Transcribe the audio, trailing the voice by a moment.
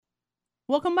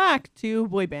Welcome back to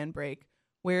Boy Band Break,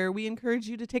 where we encourage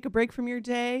you to take a break from your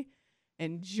day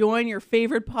and join your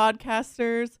favorite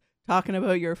podcasters talking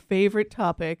about your favorite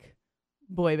topic,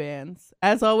 boy bands.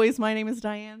 As always, my name is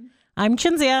Diane. I'm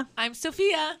Chinzia. I'm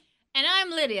Sophia. And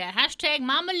I'm Lydia. Hashtag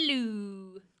Mama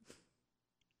Lou.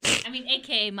 I mean,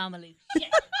 AKA Mama Lou. Yeah.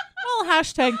 Well,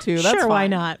 hashtag too. That's sure, fine. why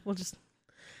not? We'll just...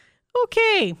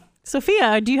 Okay.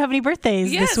 Sophia, do you have any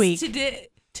birthdays this week?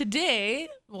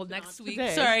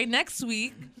 Next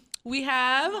week, we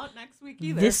have... Not next week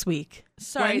either. This week.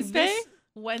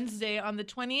 Wednesday on the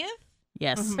 20th.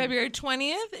 Yes. February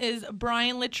 20th is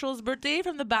Brian Littrell's birthday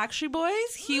from the Backstreet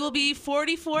Boys. He will be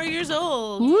 44 years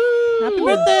old. Woo! Happy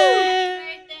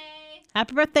birthday.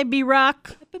 Happy birthday,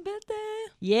 B-Rock. Happy birthday.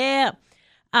 Yeah.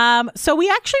 So we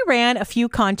actually ran a few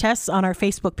contests on our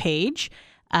Facebook page.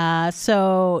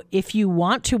 So if you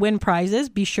want to win prizes,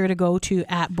 be sure to go to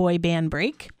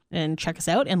 @BoyBandBreak and check us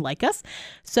out and like us.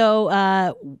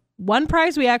 So one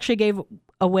prize we actually gave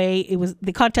away,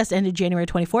 the contest ended January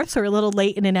 24th, so we're a little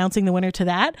late in announcing the winner to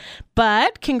that.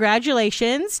 But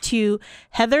congratulations to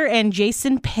Heather and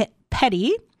Jason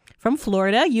Petty from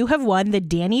Florida. You have won the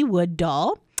Danny Wood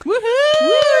doll. Woohoo!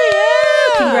 Woo,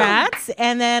 yeah! Congrats.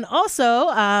 And then also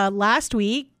last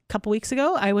week, a couple weeks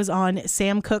ago, I was on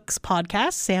Sam Cooke's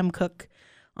podcast, Sam Cooke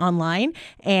Online,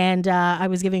 and I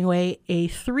was giving away a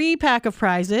 3-pack of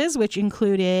prizes, which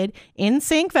included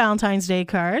NSYNC Valentine's Day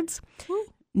cards, Woo.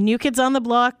 New Kids on the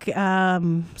Block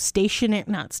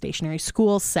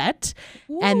school set,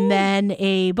 and then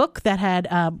a book that had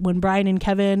when Brian and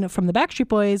Kevin from the Backstreet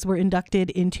Boys were inducted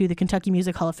into the Kentucky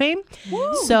Music Hall of Fame.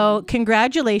 Woo. So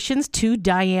congratulations to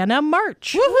Diana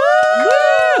March.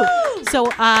 Woo! So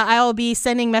I'll be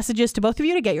sending messages to both of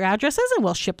you to get your addresses, and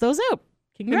we'll ship those out.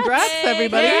 Congrats,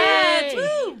 everybody. Congrats.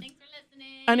 Woo. Thanks for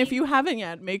listening. And if you haven't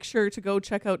yet, make sure to go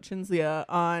check out Chinzia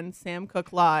on Sam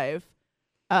Cooke Live.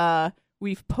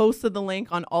 We've posted the link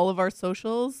on all of our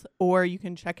socials, or you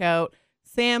can check out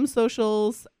Sam's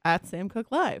socials at Sam Cooke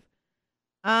Live.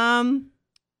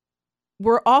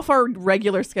 We're off our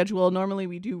regular schedule. Normally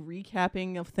we do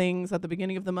recapping of things at the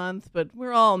beginning of the month, but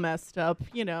we're all messed up.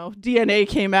 You know, DNA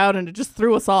came out and it just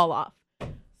threw us all off.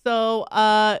 So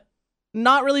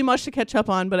not really much to catch up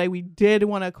on, but we did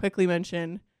want to quickly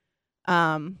mention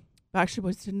Backstreet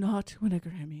Boys did not win a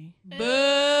Grammy. Boo.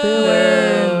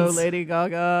 Boo, Lady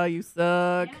Gaga, you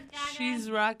suck. She's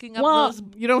rocking up Well, those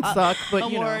You don't suck,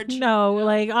 but you know. awards. No,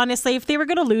 like honestly, if they were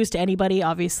going to lose to anybody,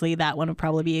 obviously that one would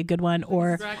probably be a good one.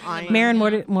 Or Maren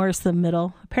Morris the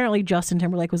middle. Apparently Justin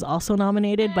Timberlake was also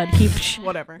nominated, but he,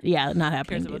 Whatever. yeah, not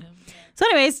happening. Cares about Dude. him. So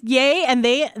anyways, yay. And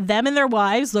them and their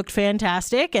wives looked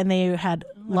fantastic, and they had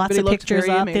lots of looked pictures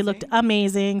very up. They looked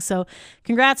amazing. So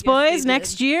congrats, Yes, boys. they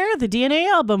Next did. year, the DNA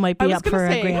album might I be was up gonna for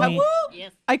say, a Grammy.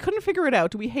 Yes. I couldn't figure it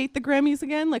out. Do we hate the Grammys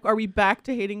again? Like, are we back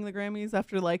to hating the Grammys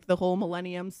after like the whole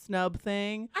Millennium snub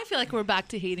thing? I feel like we're back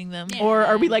to hating them. Yeah. Or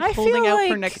are we like I holding feel out for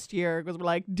like- next year because we're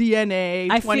like DNA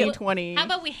I feel- 2020? How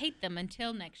about we hate them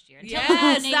until next year? Until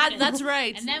Yes, nomination, that's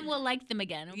right. And then we'll like them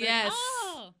again. We'll be Yes. Like,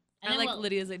 oh. And I then like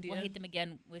Lydia's idea. We'll hate them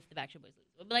again with the Backstreet Boys.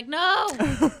 We'll be like, no.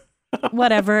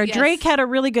 Whatever. Yes. Drake had a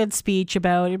really good speech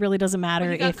about it really doesn't matter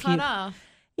Well, you got if cut you off.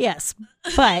 Yes,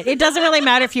 but it doesn't really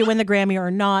matter if you win the Grammy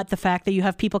or not. The fact that you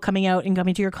have people coming out and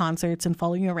coming to your concerts and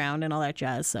following you around and all that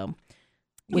jazz. So,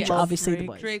 which Yes. obviously the Drake.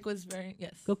 boys. Drake was very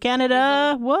Go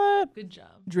Canada! What? Good job.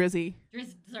 Drizzy.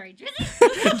 Drizzy.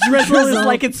 Drizzle is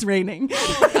like it's raining.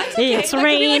 It's That could be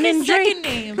raining like and his second Drake.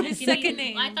 name. His second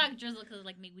name. I thought Drizzle because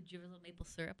like made with drizzle maple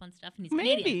syrup on stuff, and he's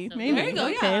Maybe, Canadian. So maybe. There you go.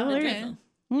 Okay, Yeah. well, there you Okay. go.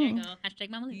 There you Mm. go. Hashtag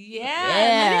Mama Lou.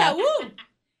 Yeah. Woo.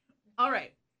 All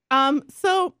right.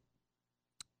 So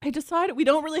I decided we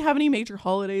don't really have any major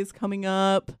holidays coming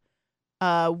up.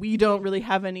 We don't really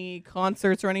have any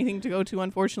concerts or anything to go to.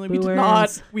 Unfortunately,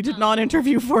 Boo-erns. we did not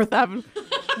interview Fourth Avenue.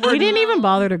 We didn't even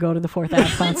bother to go to the Fourth Ave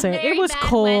concert. Very It was bad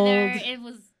cold. weather. It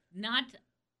was not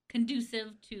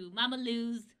conducive to Mama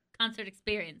Lou's concert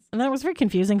experience. And that was very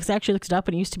confusing because I actually looked it up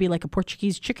and it used to be like a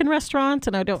Portuguese chicken restaurant,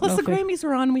 and I don't Plus know the if it- Grammys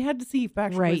were on. We had to see if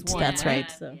Backstreet Right, Boys won. that's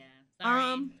right, so. Yeah,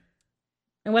 sorry.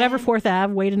 and whatever Fourth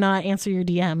Ave, way to not answer your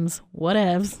DMs.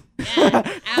 Whatevs.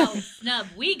 Yeah, ow, snub.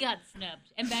 We got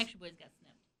snubbed, and Backstreet Boys got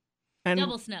snubbed. And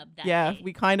Double snubbed that yeah, day.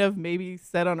 we kind of maybe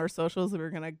said on our socials that we were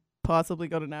gonna possibly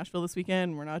go to Nashville this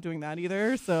weekend. We're not doing that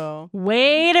either. So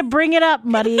Way to bring it up,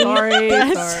 Muddy. sorry,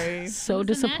 That's sorry. So Who's in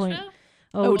disappointed. Nashville?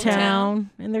 O-Town.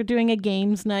 And they're doing a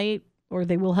games night, or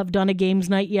they will have done a games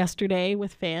night yesterday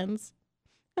with fans.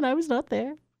 And I was not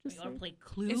there. You want to play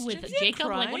Clue Is with Cynthia Jacob?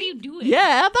 Like, what are crying? you doing? Yeah,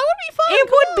 that would be fun. It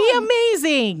would be Come.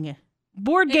 amazing.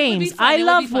 Board It would be games. fun. I It would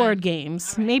love be fun. board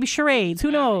games. All right. Maybe charades. Who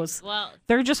All right. knows? Well,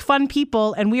 They're just fun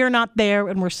people, and we are not there,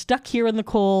 and we're stuck here in the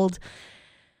cold.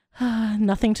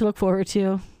 Nothing to look forward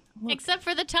to. Except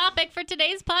for the topic for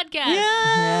today's podcast.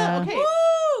 Yeah. Yeah. Okay.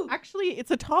 Actually, it's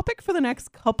a topic for the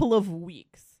next couple of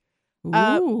weeks.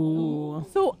 Ooh.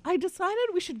 So I decided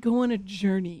we should go on a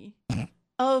journey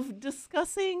of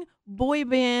discussing boy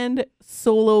band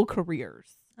solo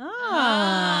careers.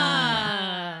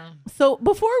 Ah. So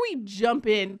before we jump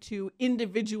into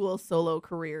individual solo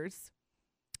careers,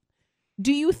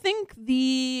 do you think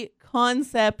the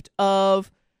concept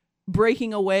of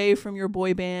breaking away from your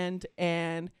boy band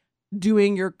and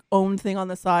doing your own thing on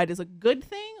the side is a good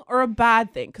thing or a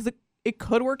bad thing? Because it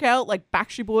could work out like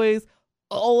Backstreet Boys.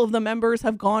 All of the members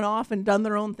have gone off and done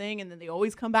their own thing, and then they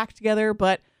always come back together.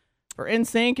 But for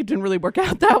NSYNC, it didn't really work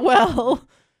out that well.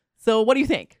 So what do you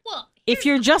think? Well, If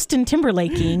you're Justin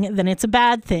Timberlaking, then it's a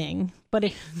bad thing. But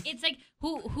if it's like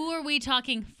who are we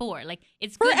talking for? Like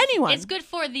it's For good, anyone. It's good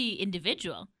for the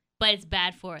individual, but it's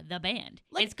bad for the band.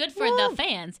 Like, It's good for the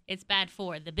fans. It's bad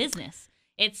for the business.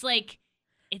 It's like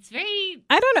it's very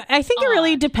I don't know. I think it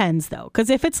really Odd. depends, though. Because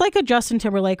if it's like a Justin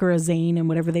Timberlake or a Zayn and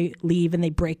whatever, they leave and they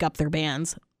break up their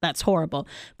bands, that's horrible.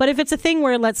 But if it's a thing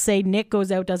where, let's say, Nick goes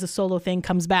out, does a solo thing,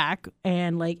 comes back,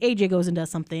 and like AJ goes and does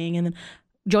something, and then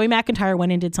Joey McIntyre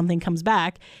went and did something, comes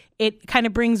back, it kind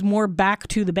of brings more back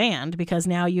to the band because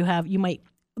now you might,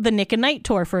 the Nick and Knight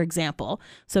tour, for example.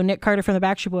 So Nick Carter from the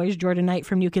Backstreet Boys, Jordan Knight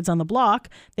from New Kids on the Block,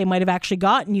 they might have actually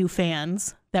got new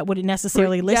fans that wouldn't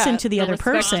necessarily listen to the the other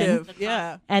person. Perspective,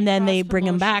 yeah. And then they bring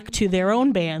them Cross-promotion. back to their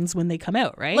own bands when they come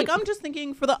out, right? Like I'm just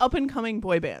thinking for the up and coming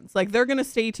boy bands, like they're gonna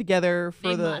stay together for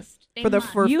They the must. They for the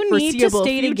must. for you need to foreseeable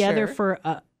stay future. together for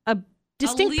a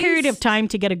distinct period of least- time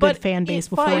to get a good But fan base in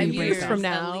before 5 you break years up. from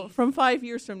At now, least. from 5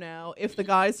 years from now, if the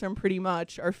guys from Pretty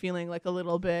Much are feeling like a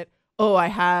little bit, oh, I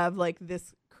have like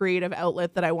this creative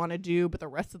outlet that I want to do, but the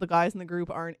rest of the guys in the group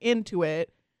aren't into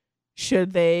it,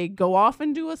 should they go off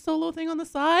and do a solo thing on the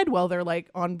side while they're like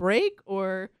on break,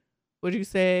 or would you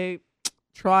say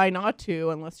try not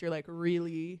to unless you're like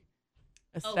really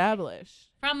established?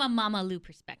 From a Mama Lou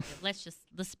perspective,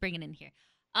 let's bring it in here.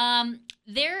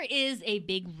 There is a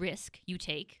big risk you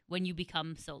take when you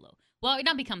become solo. Well,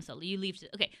 not become solo. You leave.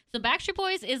 Okay, so Backstreet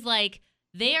Boys is like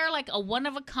they are like a one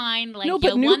of a kind. Like No, you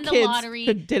but New won the Kids lottery,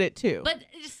 did it too. but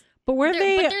just, But were they're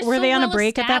they so on a well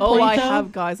break at that Oh, point? I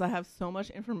though? have so much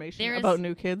information There's- about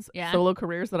New Kids yeah. solo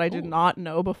careers that I did Ooh. not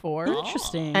know before.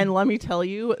 Interesting. And let me tell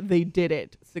you, they did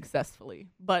it successfully.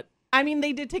 But I mean,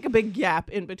 they did take a big gap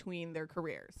in between their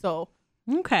careers. So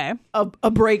okay. a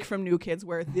break from New Kids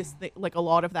where this thing, like a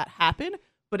lot of that happened,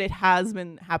 but it has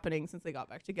been happening since they got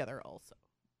back together also.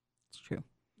 It's true.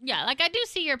 yeah, like I do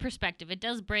see your perspective. It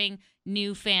does bring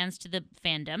new fans to the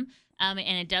fandom, and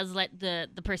it does let the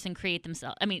person create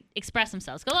themselves. I mean, express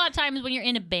themselves. 'Cause a lot of times when you're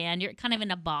in a band, you're kind of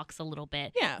in a box a little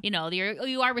bit. Yeah. You know,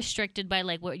 you are restricted by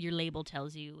like what your label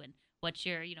tells you and what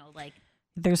your like.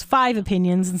 There's 5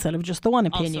 opinions instead of just the one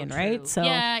Also opinion, true. right? So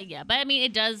yeah, but I mean,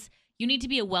 it does. You need to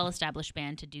be a well-established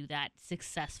band to do that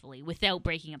successfully without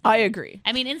breaking up. the I band. agree.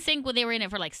 I mean, NSYNC, well, they were in it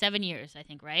for like 7 years, I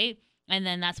think, right? And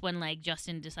then that's when like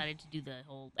Justin decided to do the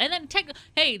whole. And then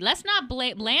hey, let's not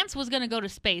blame. Lance was gonna go to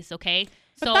space, okay?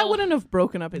 But that wouldn't have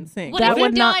broken up in sync. What that if he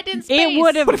would not. died in It space?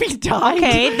 would have. What if he died?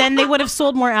 Okay, then they would have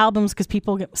sold more albums because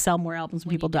people sell more albums when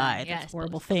When you people die. die. Yeah, That's I a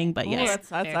horrible suppose. thing, but Oh, yes.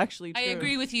 that's Fair. actually true. I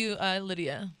agree with you,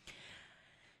 Lydia.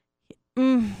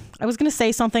 I was going to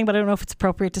say something, but I don't know if it's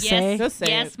appropriate to say. Just say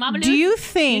yes, it. Mama Do Lou's you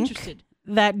think interested?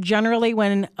 that generally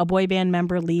when a boy band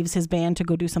member leaves his band to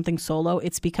go do something solo,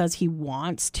 it's because he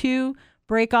wants to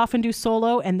break off and do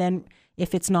solo, and then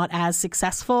if it's not as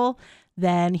successful,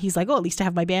 then he's like, oh, at least I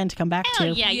have my band to come back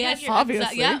Hell to. yeah, you Yes, have your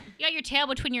obviously. Yeah. you got your tail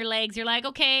between your legs. You're like,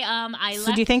 okay, I So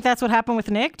left. do you think that's what happened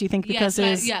with Nick? Do you think because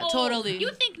Yes, his yeah, totally.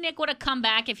 You think Nick would have come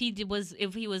back if he was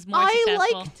more I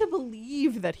successful? like to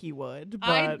believe that he would, but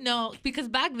I know because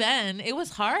back then it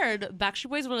was hard. Backstreet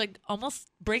Boys were like almost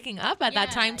breaking up at that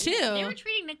Yeah, time too. They were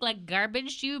treating Nick like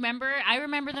garbage. Do you remember? I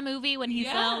remember the movie when he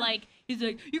Yeah. felt like he's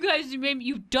like, you guys made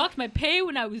you docked my pay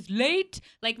when I was late.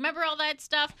 Like, remember all that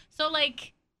stuff? So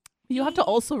like, you have to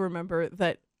also remember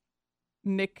that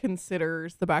Nick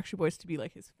considers the Backstreet Boys to be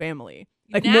like his family.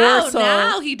 Like now, more so.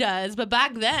 now he does, but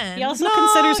back then, he also No.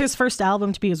 considers his first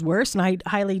album to be his worst, and I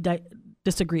highly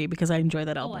disagree because I enjoy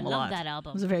that oh, album I a love lot. that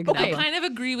album. It was a very good Okay. I album. kind of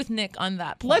agree with Nick on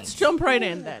that point. Let's jump right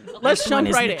in then. Let's This one jump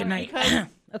is right Nick in and because Knight.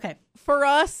 Okay. for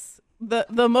us, the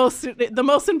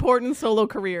most important solo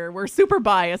career, we're super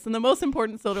biased, and the most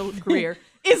important solo career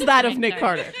is that of Nick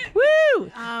Carter. Woo!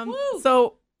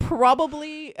 So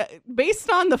probably based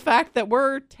on the fact that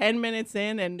we're 10 minutes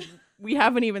in and we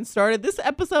haven't even started, this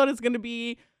episode is going to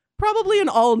be probably an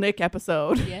all Nick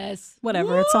episode. Yes.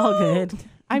 Whatever, it's all good.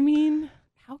 I mean,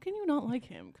 how can you not like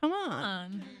him? Come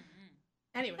on.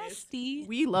 Anyways, Steve.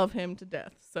 we love him to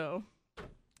death. So So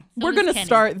we're does gonna Kenny.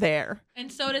 start there.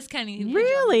 And so does Kenny.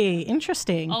 Really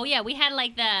interesting. Oh yeah, we had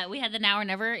the Now or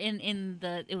Never in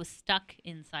the it was stuck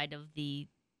inside of the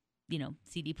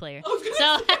CD player. So,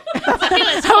 so he was I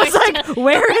was forced like, to,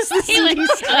 where is the he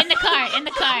was CD? in the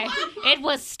car. It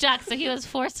was stuck, so he was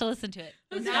forced to listen to it.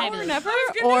 It was Now or fabulous. never,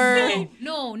 gonna or say.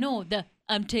 No, the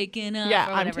I'm taking off. yeah,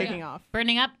 or I'm whatever. taking off.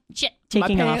 Burning up. Shit.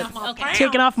 Taking My off. pants. Okay.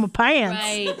 Taking off my pants.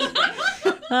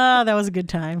 Right. Oh, that was a good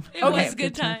time. It Okay. was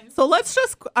good time. So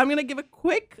I'm gonna give a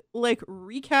quick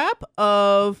recap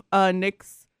of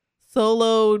Nick's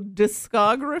solo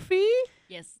discography,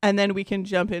 Yes. and then we can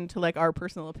jump into our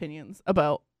personal opinions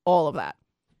about all of that.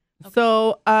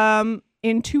 So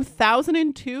in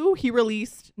 2002 he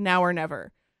released Now or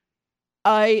Never.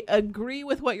 I agree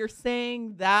with what you're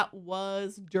saying. That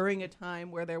was during a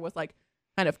time where there was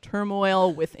kind of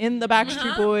turmoil within the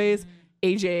Backstreet Boys.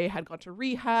 AJ had gone to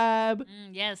rehab.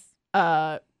 Yes.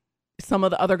 Some of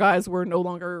the other guys were no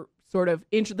longer sort of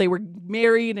they were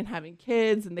married and having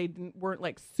kids, and they weren't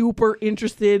super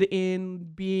interested in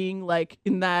being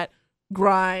in that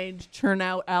grind, churn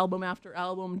out album after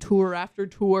album, tour after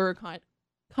tour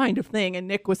kind of thing. And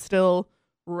Nick was still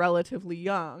relatively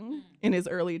young in his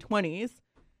early 20s,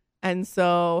 and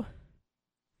so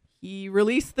he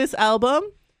released this album.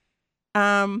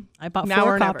 I bought Now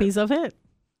 4 or Never. copies of it.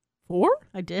 4?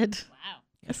 I did. Wow.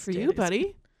 Good for did. you,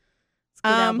 buddy. It's a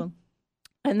good album.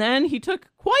 And then he took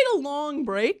quite a long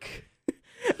break.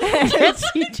 Yes,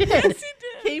 he did.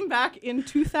 Came back in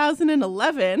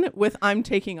 2011 with I'm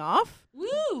Taking Off. Woo.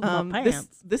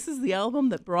 This is the album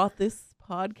that brought this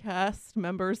podcast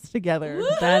members together.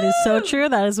 That is so true.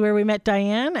 That is where we met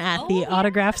Diane at the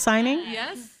autograph signing.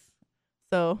 Yes.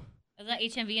 So Was that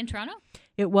HMV in Toronto?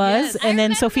 It was. Yes, and I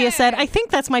then Sophia remember. said, I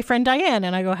think that's my friend Diane.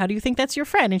 And I go, how do you think that's your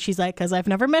friend? And she's like, because I've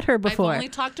never met her before. I've only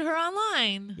talked to her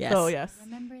online. Yes. So yes.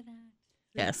 Remember that?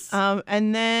 Yes.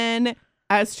 And then,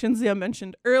 as Shinzia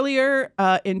mentioned earlier,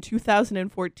 in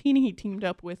 2014, he teamed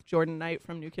up with Jordan Knight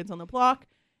from New Kids on the Block,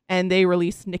 and they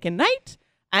released Nick and Knight.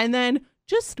 And then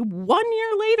just 1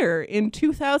 year later, in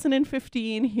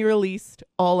 2015, he released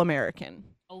All American.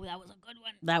 Oh, that was a good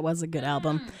one. That was a good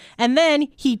album. And then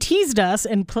he teased us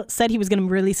and said he was going to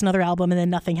release another album, and then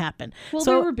nothing happened. Well,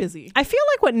 so they were busy. I feel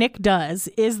like what Nick does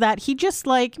is that he just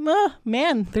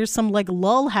man, there's some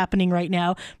lull happening right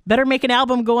now. Better make an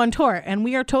album, go on tour. And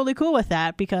we are totally cool with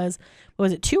that because, what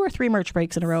was it, 2 or 3 merch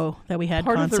breaks in a row that we had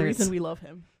Part concerts. of the reason we love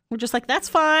him. We're just like, that's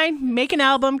fine. Make an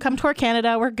album, come tour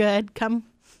Canada. We're good. Come.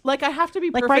 I have to be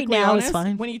Like, perfectly right now is honest.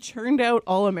 fine. When he churned out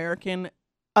All American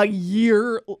a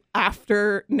year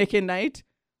after Nick and Knight,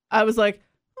 I was like,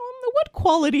 what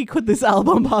quality could this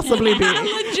album possibly be?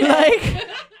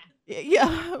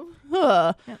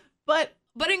 But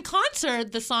But in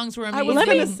concert, the songs were I amazing. was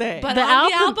gonna say, but the on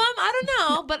the album- album, I don't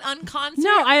know. But on concert,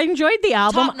 No, I enjoyed the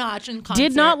album. top notch in concert.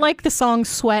 Did not like the song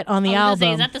Sweat on the I was gonna say,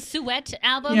 album. is that the Suet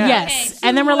album? Yeah. Yes. Okay.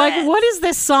 And then we're like, Sweat. what is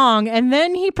this song? And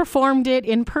then he performed it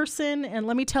in person. And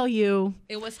let me tell you,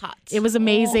 It was hot. it was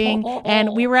amazing.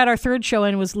 And we were at our 3rd show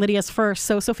and it was Lydia's first.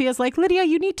 So Sophia's like, Lydia,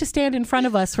 you need to stand in front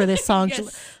of us for this song.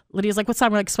 Yes. Lydia's like, what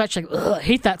song? We're like, Sweat. She's like, ugh, I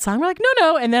hate that song. We're like,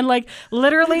 no. And then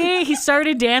literally he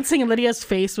started dancing and Lydia's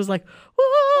face was like,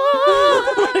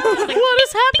 what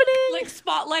is happening? like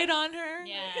spotlight on her.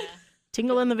 Yeah.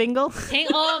 Tingle in the Vingle.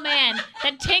 Oh man,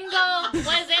 the tingle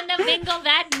was in the vingle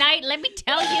that night. Let me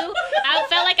tell you, I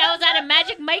felt like I was at a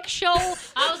Magic Mike show.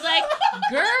 I was like,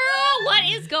 girl, what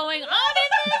is going on in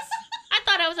this? I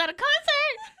thought I was at a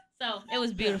concert. So it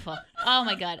was beautiful. Oh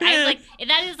my god, I was like,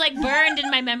 that is burned in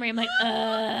my memory. I'm like, So,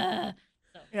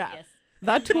 Yeah. yes.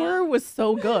 that tour was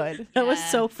so good That was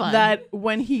so fun. that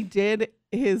when he did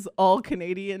his all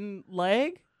Canadian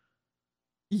leg,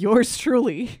 yours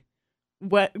truly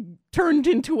turned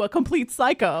into a complete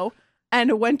psycho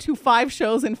and went to 5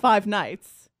 shows in 5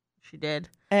 nights. She did.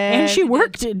 And she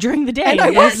worked during the day. And I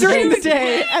Yes, worked she during did. the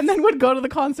day and then would go to the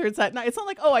concerts at night. It's not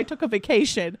like, oh, I took a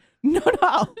vacation. No.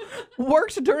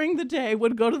 Worked during the day,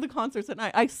 would go to the concerts at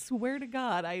night. I swear to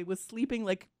God, I was sleeping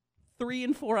 3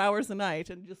 and 4 hours a night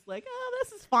and just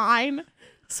this is fine.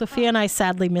 Sophia and I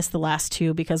sadly missed the last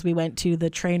 2 because we went to the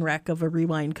train wreck of a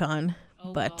Rewind Con.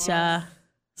 But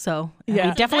so Yeah.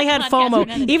 we definitely had That's podcast for FOMO.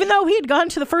 another Even though he had gone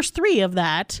to the first 3 of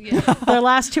that, the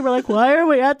last 2 were like, why are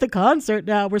we at the concert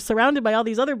now? We're surrounded by all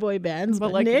these other boy bands,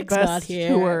 but But Nick's the best not here.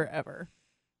 tour ever.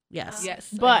 Yes. Yes.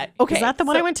 But okay, Is that the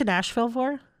one so- I went to Nashville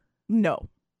for? No.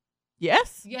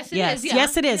 Yes, Yes, it Yes. is. Yeah.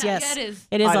 Yes, it is. Yeah, yes. Yeah, it is.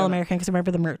 It is I don't All know. American because I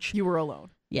remember the merch. you were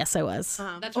alone. Yes, I was.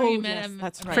 That's where you met yes, him.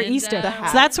 that's right. For Easter. The So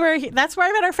hat. that's where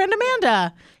I met our friend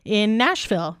Amanda in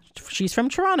Nashville. She's from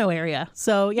Toronto area.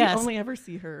 So We yes, only ever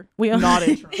see her we not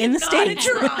in Toronto. in the Not in States.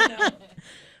 Toronto.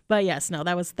 But yes, no,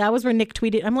 that was where Nick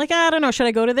tweeted. I'm like, I don't know, should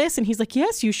I go to this? And he's like,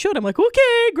 yes, you should. I'm like,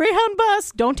 okay, Greyhound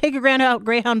bus. Don't take a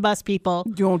Greyhound bus, people.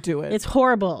 Don't do it. It's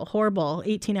horrible.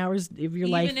 18 hours of your Even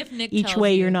life if Nick each tells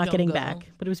way you, you're not don't getting go. back.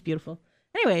 But it was beautiful.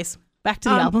 Anyways, back to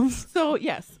the albums. So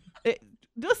yes,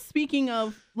 just speaking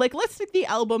of, like, let's take the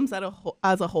albums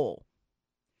as a whole.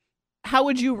 How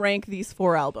would you rank these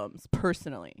 4 albums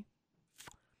personally?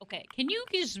 Okay, can you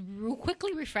just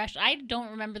quickly refresh? I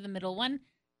don't remember the middle one.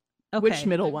 Okay. Which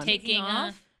middle one? Taking off?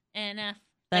 off and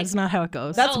That's not how it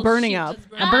goes. That's Oh, Burning shoot, Up.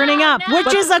 that's Burning Up, no.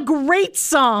 which is a great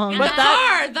song. But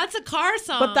that- That's a car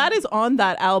song. But that is on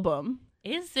that album.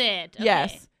 Is it? Okay.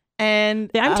 Yes. And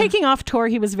I'm taking off tour.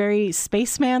 He was very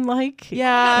spaceman like. Yeah,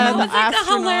 That the was like a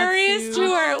astronaut hilarious suit.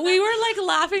 tour. We were like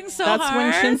laughing so That's hard.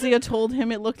 when Shinzia told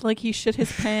him it looked like he shit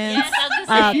his pants. Yes, I was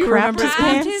gonna say. you crapped remember his that.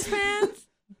 Grabbed pants. his pants.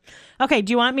 Okay,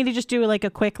 do you want me to just do like a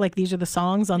quick, like these are the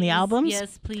songs on the albums?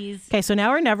 Yes, please. Okay, so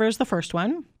Now or Never is the first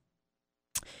one.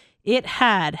 It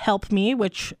had Help Me,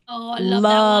 which Oh, I love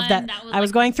love that. that one. I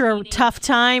was like going through a teenage- tough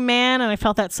time, man, and I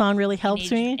felt that song really helped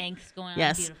teenage me. Angst going on.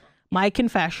 Yes. Beautiful. My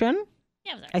Confession,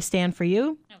 Yeah, it was I Stand For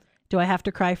You. That was Do I Have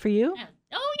to Cry For You? yeah.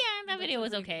 Oh yeah, that video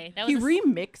was okay. That was He a s-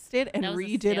 remixed it and that was a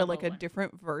redid a sailboat a one.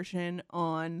 different version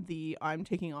on the I'm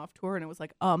Taking Off tour, and it was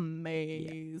like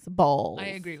amaze balls. I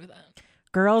agree with that.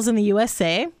 Girls in the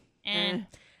USA, and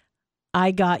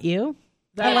I Got You.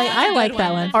 That Yeah, was that's a I good like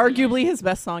that one. one. arguably his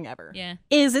best song ever. yeah.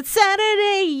 Is it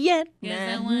Saturday yet?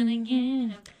 Yes, I wanna get.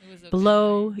 It was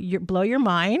okay. Blow Your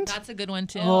Mind. That's a good one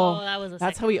too. Oh, that was a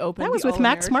That's sick how he opened. That was the with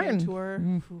Max All-American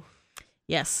Martin. tour.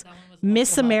 Yes. That one was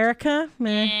Miss also hot. America. Meh.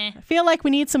 Eh. I feel like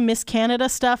we need some Miss Canada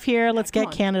stuff here. Let's Come get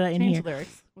on, Canada in change here. the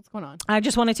lyrics. What's going on? I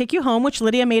Just Want to Take You Home, which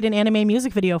Lydia made an anime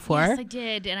music video for. Yes, I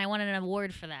did, and I wanted an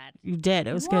award for that. You did.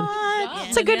 It was good. Yeah.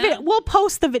 It's a good video. We'll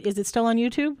post the video. Is it still on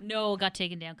YouTube? No, it got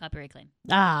taken down, copyright claim.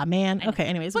 Ah, man. I know. Okay,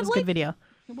 anyways, it But was a good video.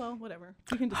 Well, whatever.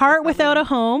 We can discuss Heart that Without a later.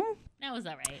 Home That was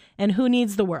all right. and Who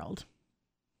Needs the World.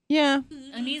 Yeah.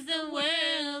 I need the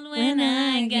world when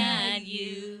I got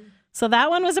you. So that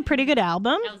one was a pretty good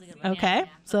album. That was a good one. Okay. Yeah.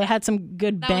 So it had some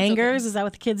good That one's okay. bangers. Is that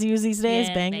what the kids use these days?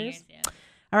 Yeah, bangers? yeah.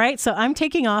 All right, so I'm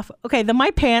taking off. Okay, the My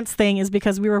Pants thing is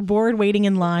because we were bored waiting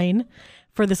in line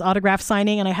for this autograph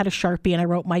signing, and I had a Sharpie and I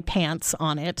wrote My Pants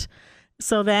on it.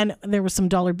 So then there was some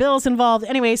dollar bills involved.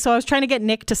 Anyway, so I was trying to get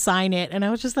Nick to sign it, and I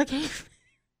was just like,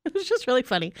 it was just really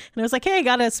funny. And I was like, hey, I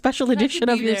got a special edition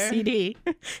be of your there. CD.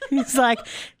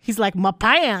 he's like, my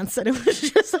pants. And it was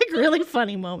just like really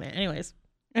funny moment. Anyways.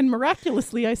 And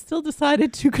miraculously, I still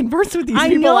decided to converse with these I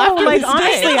people know, after like this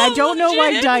honestly, day. I don't know why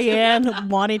Legit. Diane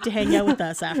wanted to hang out with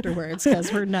us afterwards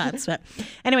because we're nuts. But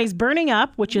anyways, Burning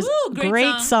Up, which is Woo, a great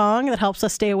great song. song that helps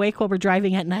us stay awake while we're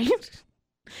driving at night.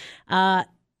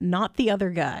 Not the Other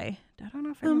Guy. I don't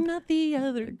know if I'm not the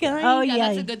other guy. Oh Yeah, yeah,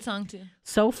 that's a good song too.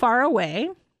 So Far Away,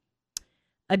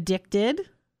 Addicted,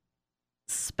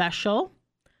 Special,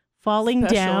 Falling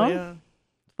Special, Down. yeah.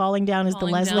 Falling Down is the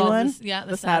Falling Leslie Down one. is yeah,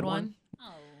 the The sad sad one. Oh.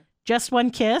 Just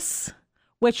One Kiss,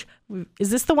 which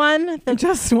is this the one? That,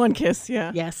 Just one kiss,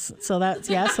 yeah. yes. So that's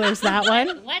so there's that one.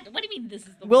 What do you mean this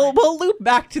is the We'll one? loop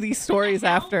back to these stories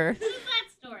after. Who's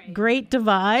that story? Great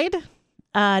Divide,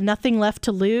 Nothing Left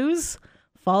to Lose,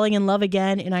 Falling in Love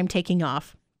Again, and I'm Taking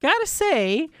Off. Gotta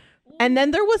say, And then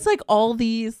there was like all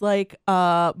these like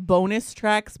bonus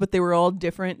tracks, but they were all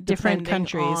different Different depending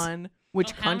countries. on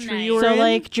which Oh, how country nice. you were so in.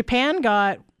 like Japan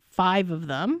got 5 of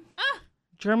them.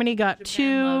 Germany got Japan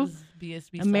 2. loves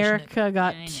BSB America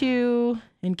got I know. 2.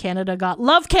 And Canada got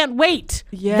Love Can't Wait.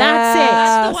 Yes. That's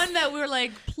That's it. the one that we were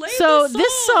like, play So this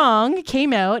this song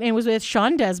came out and was with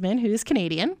Sean Desmond, who's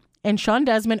Canadian. And Sean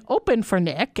Desmond opened for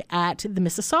Nick at the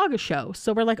Mississauga show.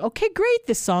 So we're like, okay, great.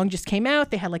 This song just came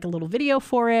out. They had like a little video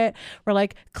for it. We're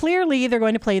like, clearly they're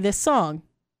going to play this song.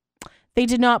 They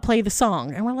did not play the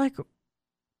song. And we're like,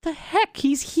 the heck?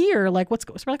 He's here. Like, what's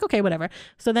going on? So we're like, okay, whatever.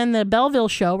 So then the Belleville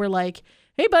show, we're like,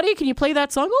 hey, buddy, can you play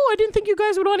that song? Oh, I didn't think you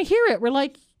guys would want to hear it. We're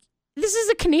like, this is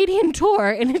a Canadian tour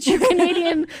and it's your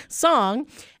Canadian song.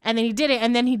 And then he did it.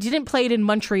 And then he didn't play it in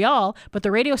Montreal, but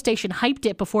the radio station hyped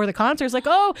it before the concert. It's like,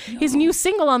 oh, his new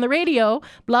single on the radio,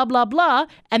 blah, blah, blah.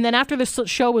 And then after the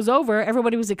show was over,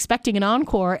 everybody was expecting an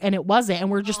encore and it wasn't. And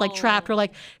we're just like trapped. We're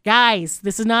like, guys,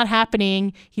 this is not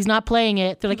happening. He's not playing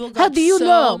it. They're like, People how got do you so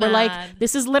know? We're like, mad.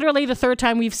 this is literally the 3rd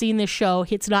time we've seen this show.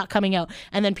 It's not coming out.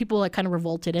 And then people like kind of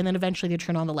revolted. And then eventually they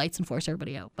turn on the lights and force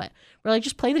everybody out. But we're like,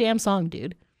 just play the damn song,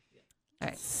 dude.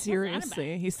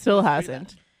 Seriously, he still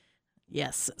hasn't.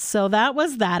 Yes. So that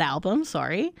was that album.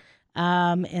 Sorry.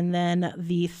 And then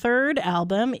the third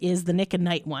album is the Nick and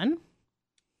Knight one.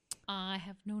 I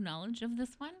have no knowledge of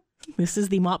this one. This is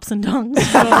the Mops and Dongs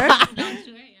tour. Not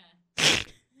sure, yeah.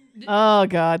 Oh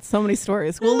God, so many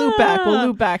stories. We'll loop back.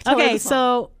 Tell her Okay, the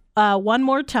song. so one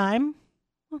more time.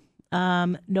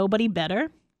 Nobody Better.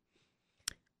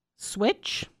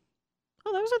 Switch.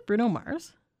 Oh, that was with Bruno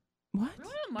Mars. What?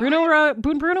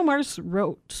 Bruno Mars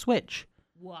wrote Switch.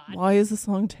 What? Why is the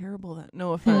song terrible? That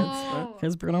no offense. Oh.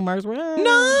 Because Bruno Mars wrote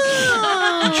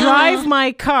No. Drive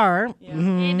My Car. Yeah.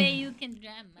 Mhm. Maybe you can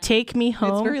drive my... Take Me It's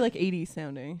Home. very like 80s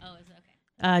sounding. Oh, is it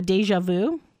okay? Deja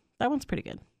Vu. That one's pretty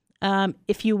good.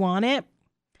 If You Want It.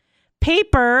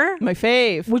 Paper, My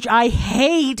fave. which I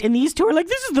hate. And these two are like,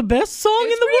 this is the best song in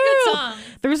It's the a pretty good world.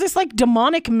 song. There's this like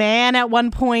demonic man at one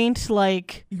point,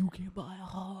 like You can buy a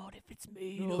heart if it's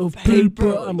made of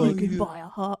paper. I'm You like, can buy a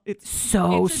heart. It's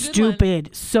so It's a good one. stupid.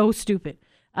 So stupid.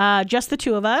 Just the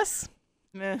two of us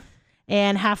meh.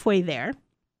 and Halfway There.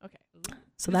 Okay.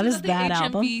 So that is the that HMV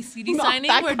album. CD Not signing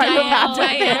that where kind of Diane,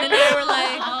 Halfway and I were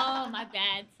like, Oh, my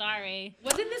bad. Sorry.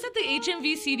 wasn't this at the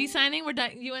HMV CD signing where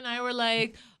you and I were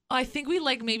like, oh, I think we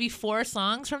like maybe 4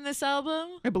 songs from this album?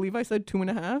 I believe I said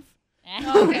 2.5.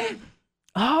 Okay.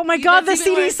 Oh my See, God, the that's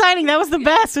even CD worse. signing. That was the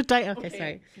best. Okay,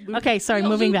 sorry. Okay, sorry, We'll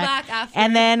moving loop back. after.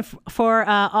 And then for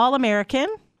All American,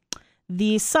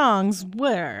 the songs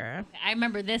were I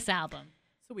remember this album.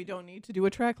 So we don't need to do a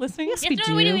track listing? Yes, Yes, we no,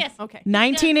 do. we do, yes. Okay.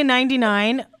 19 and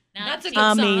 99. Now That's a see- good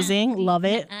song. Amazing. Love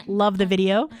it. Love the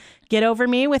video. Get Over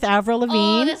Me with Avril Lavigne.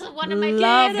 Oh, this is one of my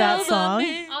Love Get that Over song.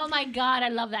 Me. Oh, my God. I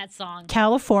love that song.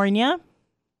 California.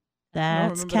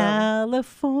 That's remember that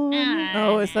California.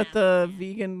 Oh, is that the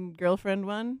vegan girlfriend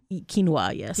one?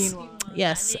 Quinoa, yes. Quinoa.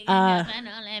 Yes. And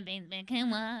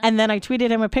And then I tweeted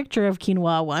him a picture of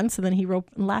quinoa once, and then he wrote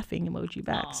laughing emoji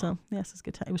back. Aw. So yes, it's a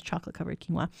good time. It was chocolate covered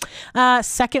quinoa.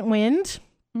 Second Wind.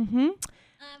 Mm-hmm.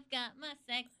 I've got my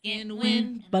second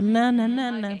wind. Banana.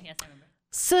 Okay, yes, I remember.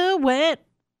 Suet.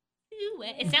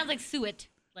 Suet. It sounds like suet.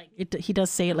 Like He does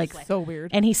say it like, So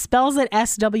weird. and he spells it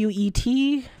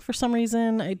SWET for some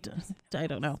reason. I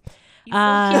don't know. he's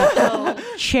so cute, though.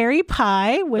 Cherry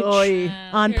Pie, which Oy.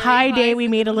 on Cherry Pie Day pies we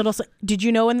is made a little. Did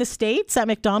you know in the States at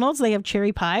McDonald's they have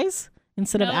cherry pies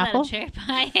instead Know of what apple? a cherry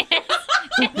pie is.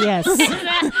 Yes.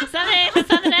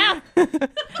 Something out.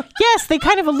 Yes, they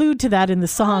kind of allude to that in the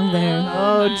song there.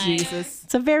 Oh, my. Jesus.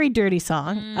 It's a very dirty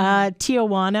song.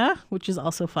 Tijuana, which is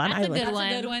also fun. That's a good That's one.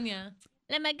 a good one, yeah.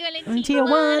 Let my girl in In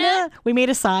Tijuana. Tijuana. We made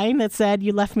a sign that said,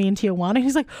 "You left me in Tijuana."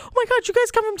 He's like, "Oh my God, you guys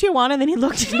come from Tijuana?" And then he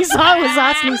looked and he saw it was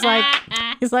us, and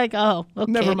he's like, "Oh, okay."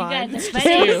 Never mind. guys are It's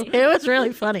funny. you. It was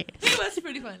really funny. It was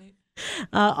pretty funny.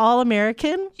 All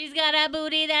American. She's got a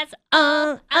booty that's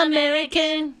All all American.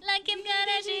 American. Like Kim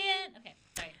Kardashian. Okay,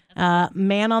 sorry.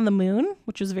 Man on the Moon,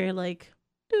 which was very like.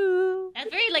 Doo. That's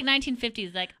very like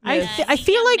 1950s. Like I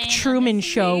feel like Truman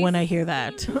Show when I hear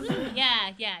that. Yeah,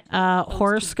 yeah.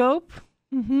 Horoscope.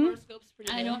 Mm-hmm. Horoscope's pretty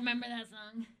I good. don't remember that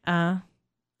song.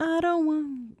 I don't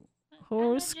want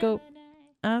horoscope.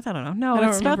 I don't know. No, I don't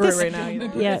it's not remember this. it right now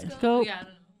either. Yeah, Horoscope? go. Yeah, I don't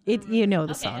know. It. You know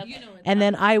the Okay, song. okay. You know it. And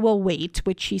then I Will Wait,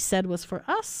 which she said was for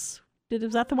us.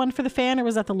 Was that the one for the fan or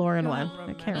was that the Lauren one?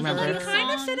 I can't Was it remember. He like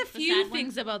kind of song, said a the few sad one?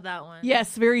 things about that one.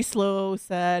 Yes, very slow,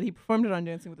 sad. He performed it on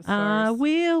Dancing with the I Stars.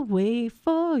 will wait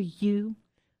for you.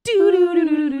 Do do do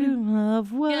do do do.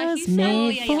 Love was Yeah, he said, made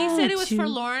yeah, for he said it was two. for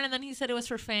Lauren, and then he said it was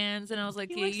for fans, and I was like,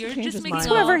 He yeah, likes to you're change just his making mind.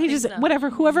 all Whoever he things just up. whatever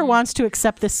whoever wants to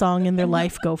accept this song in their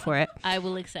life, go for it. I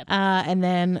will accept. And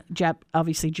then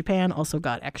obviously Japan also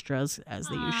got extras as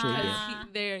they usually do. 'Cause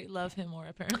they love him more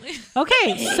apparently.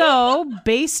 Okay, so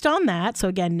based on that, so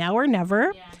again, Now or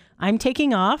Never, Yeah. I'm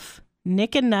taking off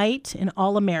Nick and Knight and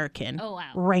All American. Oh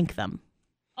wow. Rank them.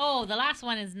 Oh, the last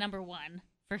one is number 1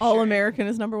 for All sure. American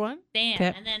is number one. Damn.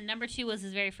 Okay. And then number 2 was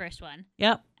his very first one.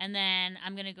 Yep. And then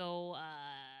I'm gonna go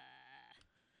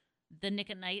the Nick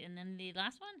at Night, and then the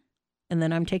last one. And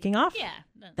then I'm taking off. Yeah,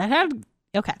 That had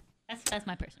okay. that's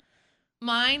my person.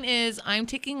 Mine is I'm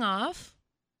taking off.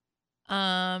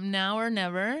 Now or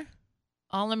Never,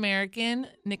 All American,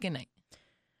 Nick and Knight.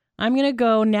 I'm gonna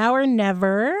go Now or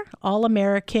Never, All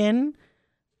American.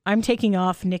 I'm taking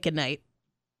off Nick and Knight.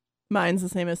 Mine's the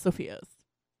same as Sophia's.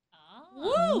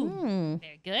 Oh, Mm.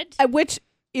 very good. Which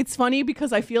it's funny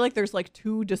because I feel like there's like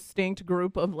two distinct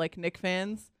group of like Nick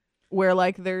fans, where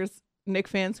like there's Nick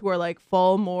fans who are like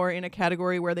fall more in a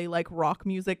category where they like rock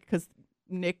music because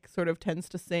Nick sort of tends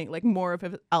to sing like more of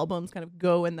his albums kind of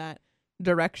go in that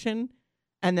direction.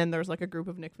 And then there's like a group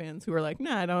of Nick fans who are like,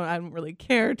 nah, I don't really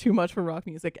care too much for rock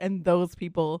music. And those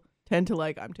people tend to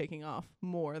like I'm taking off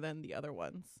more than the other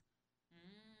ones.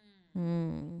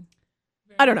 Mm.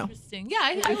 I don't know. Interesting. Yeah,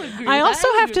 I would agree. I with also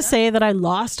that. have to say that I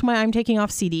lost my I'm Taking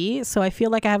Off CD, so I feel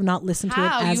like I have not listened to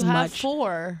How? it as You have much.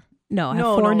 4. No, I have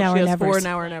No, four no, Now she or has 4 Nevers.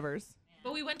 Now or Nevers.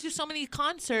 But we went to so many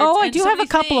concerts. Oh, I and do so have a many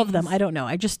couple of them. things. I don't know.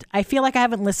 I feel like I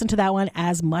haven't listened to that one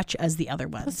as much as the other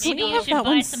ones. Maybe you you have should that buy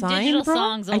one some signed, digital bro?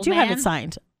 songs, I old do have man. it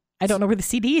signed. I don't know where the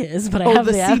CD is, but I Oh, have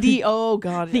the the CD. Oh,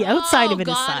 God. The yeah. outside of it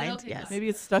is God, signed. okay. Yes. Maybe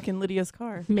it's stuck in Lydia's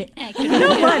car. You Heck,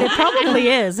 know what? It probably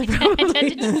is. It I probably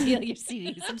tended to is. steal your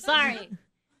CDs. I'm sorry.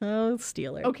 Oh,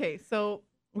 Steeler. Okay, so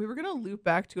we were gonna loop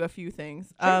back to a few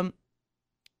things.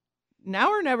 Now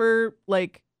or never,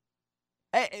 like,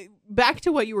 back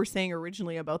to what you were saying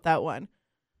originally about that one.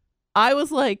 I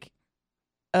was like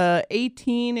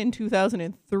 18 in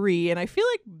 2003, and I feel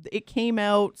like it came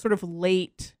out sort of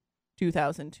late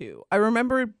 2002. I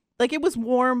remember, like, it was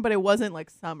warm, but it wasn't like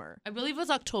summer. I believe it was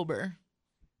October.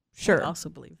 Sure. I also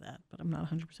believe that, but I'm not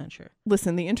 100% sure.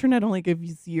 Listen, the internet only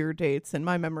gives year dates, and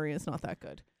my memory is not that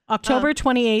good. October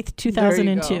 28th,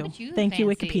 2002. Look at you, Thank you,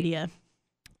 fancy. Wikipedia.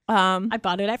 Um, I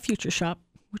bought it at Future Shop,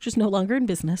 which is no longer in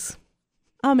business.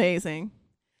 amazing.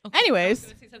 Okay. Anyways. I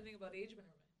was gonna say something about age, but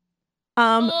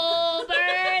Oh,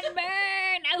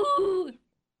 burn. Ooh.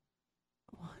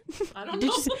 I don't Did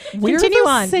know. you see- We're Continue the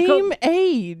on. Go- same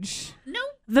age. No.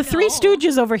 The Three No.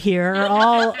 Stooges over here are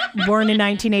all born in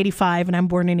 1985, and I'm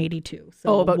born in 82. So,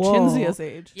 Oh, about whoa. Chinzia's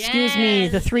age. Excuse me,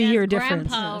 the Yes, 3-year yes, difference.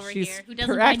 Grandpa over She's here, who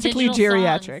doesn't buy practically digital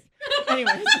geriatric. songs.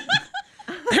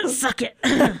 Anyways. Suck it.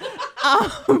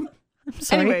 Um,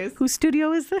 Sorry, Anyways. whose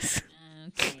studio is this?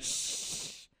 Okay.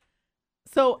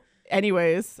 so,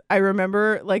 anyways, I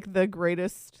remember like the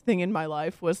greatest thing in my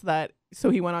life was that so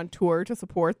he went on tour to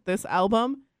support this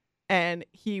album, and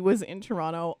he was in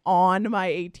Toronto on my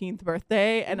 18th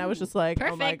birthday, and I was just like,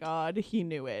 oh my Perfect. God, he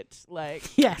knew it.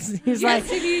 Like, Yes, he's Yes,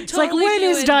 like, he it's like, totally when knew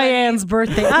is it, but Diane's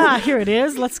birthday? Here it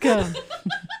is. Let's go.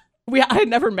 I had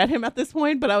never met him at this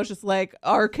point, but I was just like,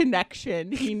 our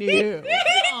connection, he knew.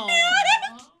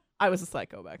 I was a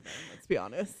psycho back then, let's be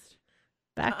honest.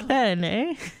 Back then,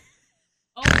 eh?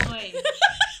 Oh boy.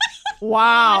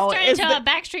 Wow. Let's turn Is into a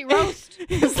Backstreet roast.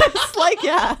 Is this like,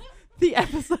 yeah, the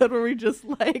episode where we just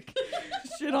like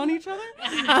shit on each other?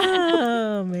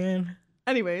 Oh man.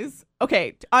 Anyways,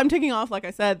 okay, I'm taking off. Like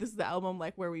I said, this is the album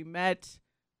like where we met.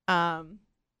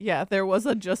 Yeah, there was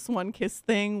a Just One Kiss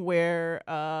thing where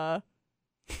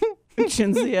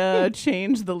Chinzia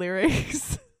changed the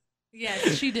lyrics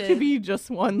Yes, she to did. be just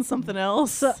one something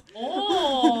else.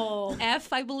 Oh.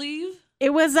 F, I believe.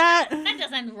 It was at. That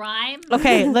doesn't rhyme.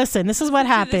 Okay, listen, this is what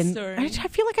Listen to this happened. story. I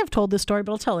feel like I've told this story,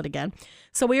 but I'll tell it again.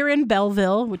 So we were in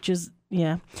Belleville, which is,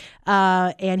 yeah.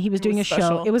 And he was doing a was show.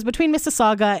 special. It was between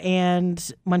Mississauga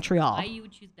and Montreal Why you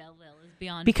would choose Belleville is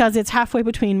beyond. because it's halfway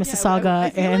between Yeah, Mississauga I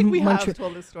feel and like we Montreal. have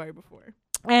told this story before.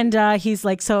 And he's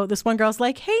like, so this one girl's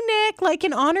like, hey, Nick, like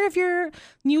in honor of your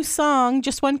new song,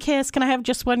 Just One Kiss, can I have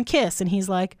just one kiss? And he's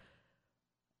like,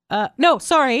 no,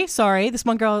 sorry. This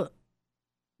one girl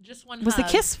Just one was hug.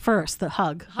 the kiss first, the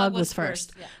hug. Hug was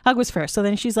first. Yeah. Hug was first. So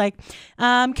then she's like,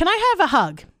 can I have a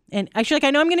hug? And she's like,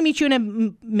 I know I'm going to meet you in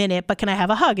a minute, but can I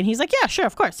have a hug? And he's like, yeah, sure,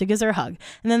 of course. He gives her a hug.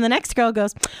 And then the next girl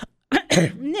goes,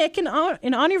 Nick, in honor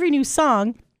of your new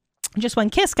song, Just One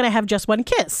Kiss, can I have just one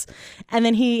kiss? And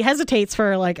then he hesitates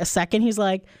for like a second. He's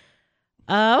like,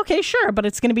 okay, sure, but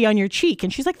it's going to be on your cheek.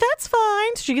 And she's like, that's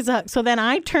fine. So she gets a hug. So then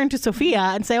I turn to Sophia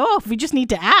and say, oh, if we just need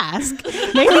to ask,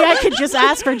 maybe I could just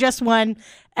ask for just one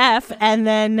F. And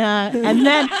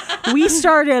then we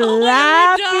started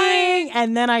laughing.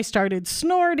 And then I started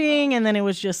snorting. And then it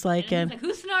was just like, And it's like,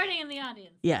 who's snorting in the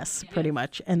audience? yes, pretty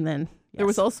much. And then There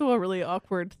was also a really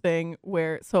awkward thing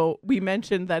where, so we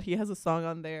mentioned that he has a song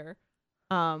on there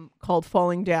called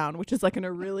Falling Down, which is like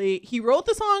he wrote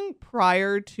the song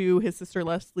prior to his sister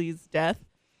Leslie's death,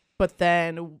 but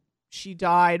then she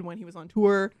died when he was on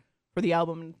tour for the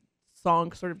album.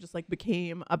 Song sort of just like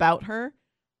became about her.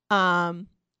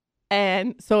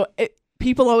 And so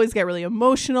people always get really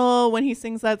emotional when he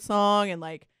sings that song, and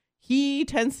like he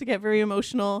tends to get very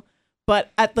emotional.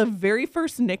 But at the very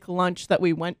first Nick lunch that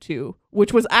we went to,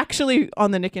 which was actually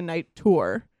on the Nick and Night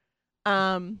tour,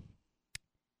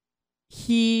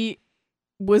 he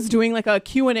was doing like a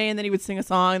Q&A, and then he would sing a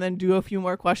song and then do a few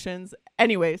more questions.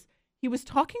 Anyways, he was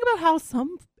talking about how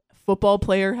some football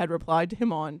player had replied to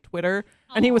him on Twitter,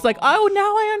 and he was like, oh,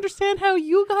 now I understand how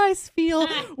you guys feel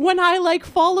when I like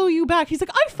follow you back. He's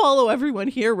like, I follow everyone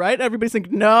here, right? Everybody's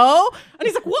like, no. And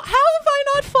he's like, what? How have I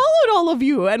not followed all of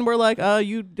you? And we're like,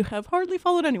 you have hardly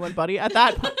followed anyone, buddy, at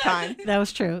that time. that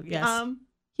was true. Yes.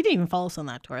 He didn't even follow us on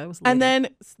that tour. That was later. And then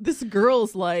this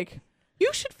girl's like,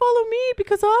 you should follow me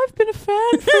because I've been a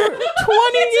fan for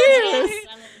 20 years.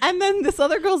 And then this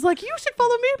other girl's like, you should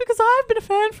follow me because I've been a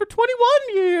fan for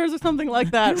 21 years or something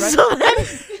like that, right? So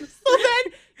So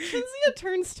then Shinzia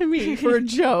turns to me for a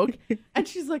joke, and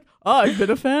she's like, I've been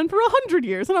a fan for 100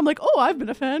 years. And I'm like, oh, I've been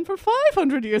a fan for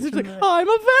 500 years. And she's like, I'm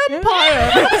a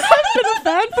vampire. I've been a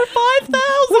fan for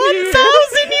 5,000 years.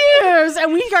 1,000 years,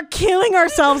 and we are killing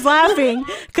ourselves laughing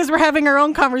because we're having our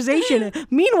own conversation.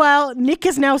 Meanwhile, Nick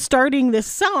is now starting this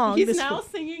song. He's now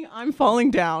singing I'm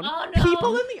Falling Down. Oh, no.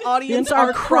 People in the audience Are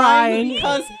are crying. crying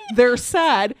because they're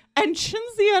sad. And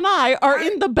Shinzia and I are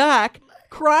in the back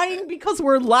crying because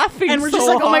we're laughing and we're so just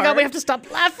like, oh my god, hard. we have to stop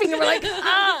laughing. And we're like,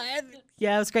 ah.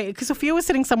 Yeah, it was great because Sophia was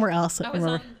sitting somewhere else. I was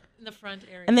remember. in the front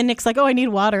area. And then Nick's like, oh, I need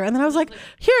water. And then I was like,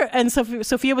 here. And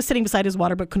Sophia was sitting beside his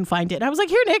water but couldn't find it. And I was like,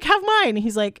 here, Nick, have mine. And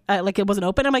he's like it wasn't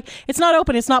open. I'm like, it's not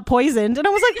open. It's not poisoned. And I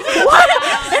was like,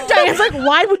 what? And Diane's like,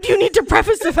 why would you need to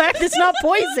preface the fact it's not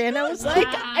poison? I was like,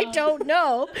 I don't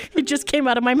know. It just came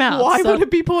out of my mouth. Why So- would it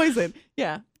be poison?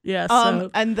 Yeah. Yeah. So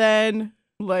And then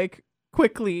like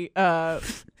quickly,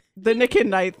 the Nick and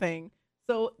Night thing.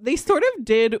 So they sort of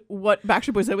did what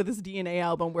Backstreet Boys did with this DNA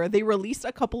album, where they released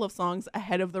a couple of songs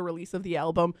ahead of the release of the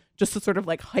album just to sort of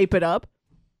like hype it up.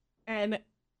 And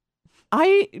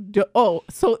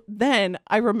so then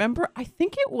I remember, I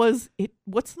think it was it.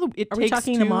 What's the? It are takes we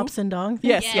talking two. the Mops and Dong? thing?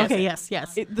 Yes, Yeah. yes. Okay.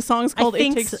 Yes. The song's called "It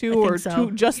think Takes so- Two" I think or so.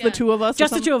 two, just Yeah. the two of us. or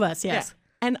Just the something. two of us. Yes.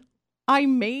 And I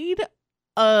made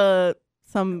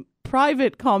some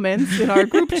private comments in our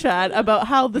group chat about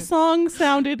how the song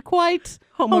sounded quite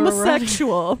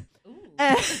homosexual.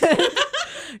 And,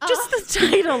 Just the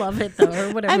title of it, though,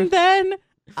 or whatever. and then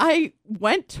I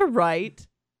went to write,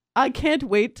 I can't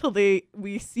wait till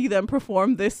we see them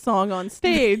perform this song on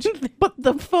stage, but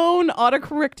the phone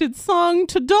autocorrected song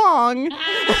to dong.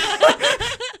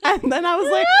 And then I was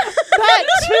like, that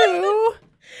too.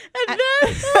 And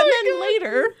then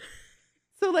later,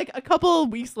 so like a couple of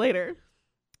weeks later,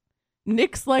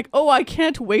 Nick's like, oh, I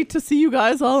can't wait to see you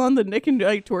guys all on the Nick and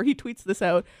Night tour. He tweets this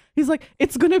out. He's like,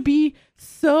 it's going to be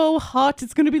so hot.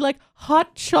 It's going to be like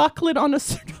hot chocolate on a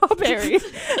strawberry.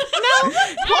 Now,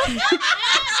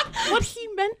 what he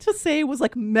meant to say was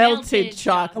like melted Melted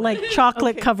chocolate. like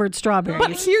chocolate covered strawberries.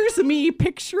 But here's me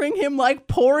picturing him like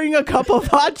pouring a cup of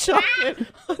hot chocolate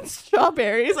on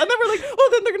strawberries. And then we're like, oh,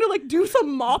 then they're going to like do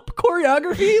some mop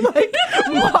choreography, like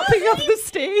mopping up the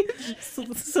stage.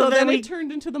 So then we it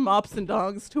turned into the Mops and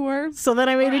Dogs tour. So then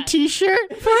I made a Right. T-shirt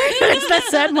that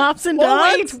said Mops and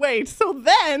Well, Dogs. wait. So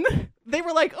then they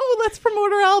were like, oh, let's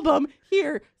promote our album.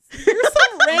 Here's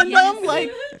some random,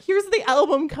 like, here's the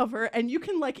album cover, and you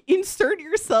can, like, insert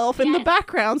yourself in the Yes.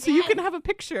 background so you Yes. can have a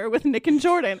picture with Nick and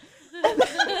Jordan. So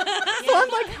I'm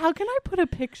like, how can I put a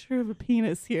picture of a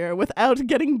penis here without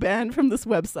getting banned from this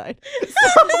website?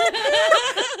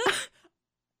 So,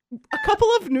 a couple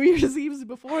of New Year's Eves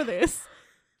before this,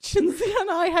 Shinzia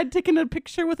and I had taken a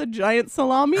picture with a giant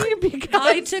salami because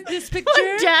I took this picture.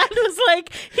 My dad was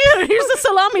like, here's a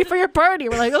salami for your party.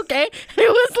 We're like, okay. It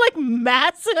was like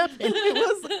massive. it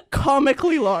was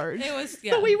comically large. It was,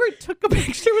 yeah. So we took a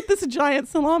picture with this giant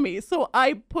salami. So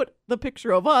I put the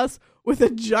picture of us with a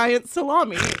giant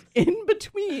salami in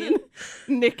between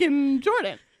Nick and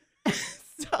Jordan.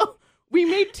 So we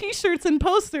made T-shirts and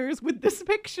posters with this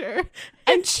picture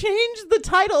and changed the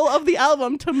title of the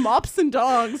album to Mops and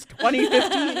Dogs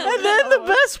 2015. And then the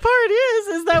best part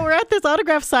is that we're at this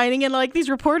autograph signing and like these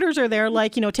reporters are there,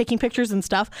 like, you know, taking pictures and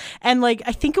stuff. And like,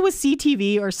 I think it was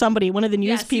CTV or somebody, one of the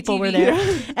news people were CTV.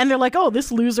 there. And they're like, oh,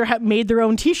 this loser made their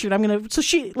own T-shirt. So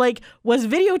she like was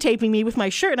videotaping me with my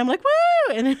shirt. And I'm like,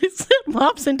 woo. And it said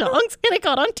Mops and Dogs. And it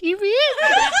got on TV.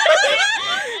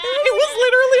 It was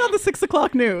literally on the 6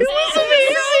 o'clock news. It was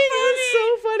amazing. It was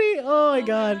so funny. Oh my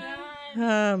God.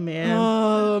 Oh man.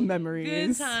 Oh, Good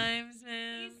memories. times,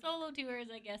 man. These solo tours,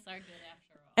 I guess, are good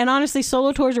after all. And honestly,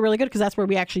 solo tours are really good because that's where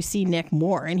we actually see Nick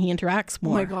more and he interacts Oh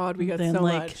more. my God, we got than, so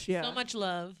like, much. Yeah. So much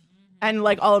love. And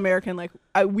like All American, like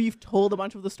we've told a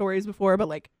bunch of the stories before, but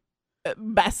like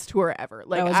best tour ever.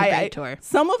 Like That was a great tour.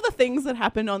 Some of the things that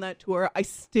happened on that tour, I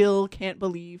still can't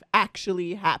believe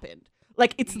actually happened.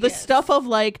 Like it's the Yes. stuff of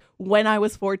like when I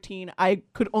was 14, I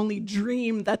could only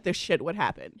dream that this shit would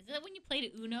happen. Is that when you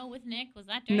played Uno with Nick? Was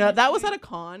that during No, the that was tour? at a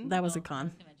con. That was a con.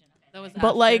 Convention, okay. That was But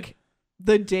after. like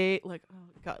the day, like oh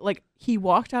God, like he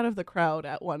walked out of the crowd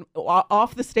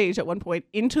off the stage at one point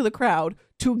into the crowd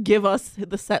to give us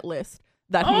the set list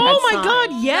that he had Oh my signed.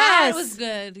 God, yes. That was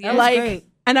good. That Yeah. was Like, great.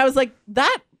 and I was like,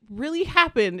 that really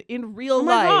happened in real Oh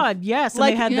my life. God, yes. And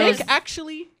Like they had Nick those.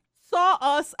 actually saw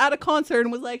us at a concert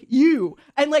and was like, you,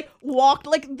 and like walked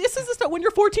like, this is the stuff when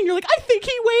you're 14, you're like, I think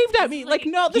he waved at me. Like,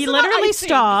 no, this He is not literally I think.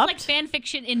 stopped. Like fan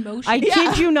fiction in motion. I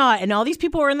kid you not. And all these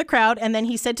people were in the crowd. And then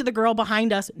he said to the girl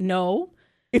behind us, no,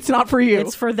 It's not for you.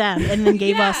 it's for them. And then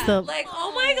gave us the. Like,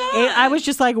 oh my God. I was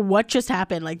just like, what just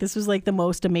happened? Like, this was like the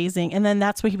most amazing. And then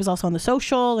that's when he was also on the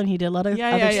social and he did a lot of Yeah,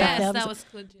 other yeah, stuff. yeah. Yes, that was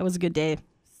good. That was a good day.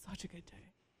 Such a good day.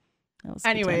 That was good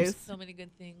Anyways, times. So many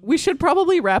good things. we should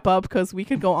probably wrap up because we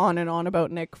could go on and on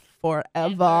about Nick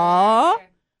forever.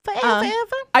 Forever.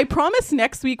 I promise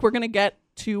next week we're going to get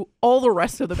to all the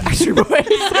rest of the Backstreet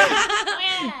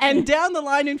Boys. And down the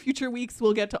line in future weeks,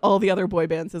 we'll get to all the other boy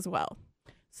bands as well.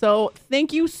 So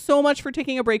thank you so much for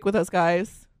taking a break with us,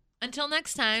 guys. Until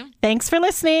next time. Thanks for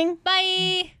listening.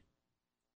 Bye.